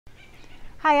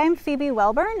Hi, I'm Phoebe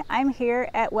Welburn. I'm here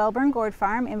at Welburn Gourd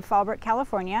Farm in Fallbrook,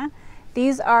 California.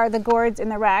 These are the gourds in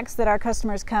the racks that our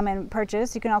customers come and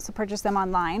purchase. You can also purchase them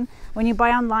online. When you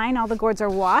buy online, all the gourds are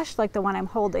washed, like the one I'm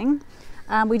holding.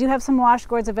 We do have some washed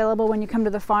gourds available when you come to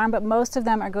the farm, but most of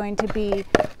them are going to be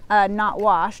not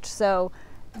washed. So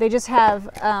they just have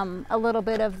a little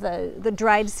bit of the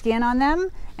dried skin on them,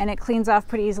 and it cleans off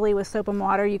pretty easily with soap and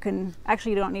water. You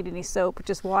don't need any soap,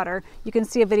 just water. You can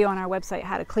see a video on our website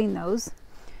how to clean those.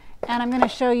 And I'm going to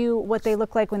show you what they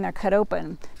look like when they're cut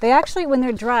open. They actually, when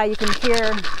they're dry, you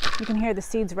can hear the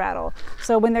seeds rattle.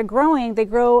 So when they're growing, they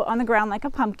grow on the ground like a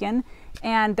pumpkin,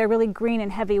 and they're really green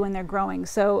and heavy when they're growing.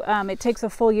 So it takes a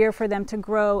full year for them to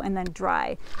grow and then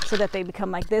dry so that they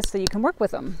become like this so you can work with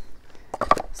them.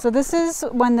 So this is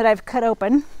one that I've cut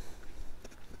open.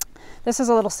 This is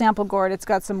a little sample gourd. It's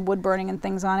got some wood burning and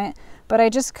things on it, but I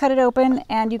just cut it open,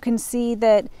 and you can see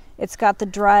that it's got the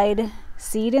dried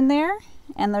seed in there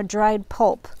and the dried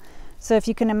pulp. So if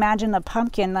you can imagine the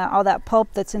pumpkin, all that pulp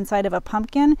that's inside of a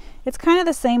pumpkin, it's kind of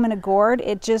the same in a gourd.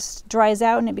 It just dries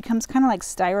out and it becomes kind of like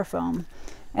styrofoam.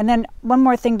 And then one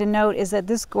more thing to note is that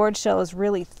this gourd shell is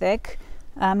really thick.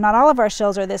 Not all of our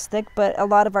shells are this thick, but a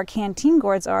lot of our canteen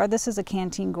gourds are. This is a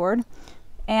canteen gourd.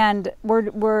 And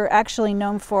we're actually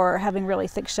known for having really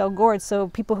thick shell gourds. So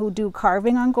people who do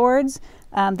carving on gourds,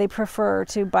 they prefer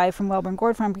to buy from Welburn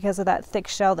Gourd Farm because of that thick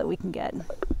shell that we can get.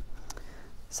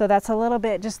 So that's a little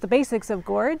bit just the basics of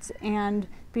gourds, and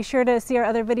be sure to see our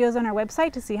other videos on our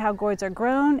website to see how gourds are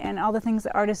grown and all the things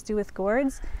that artists do with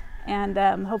gourds. And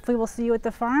hopefully we'll see you at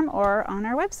the farm or on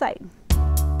our website.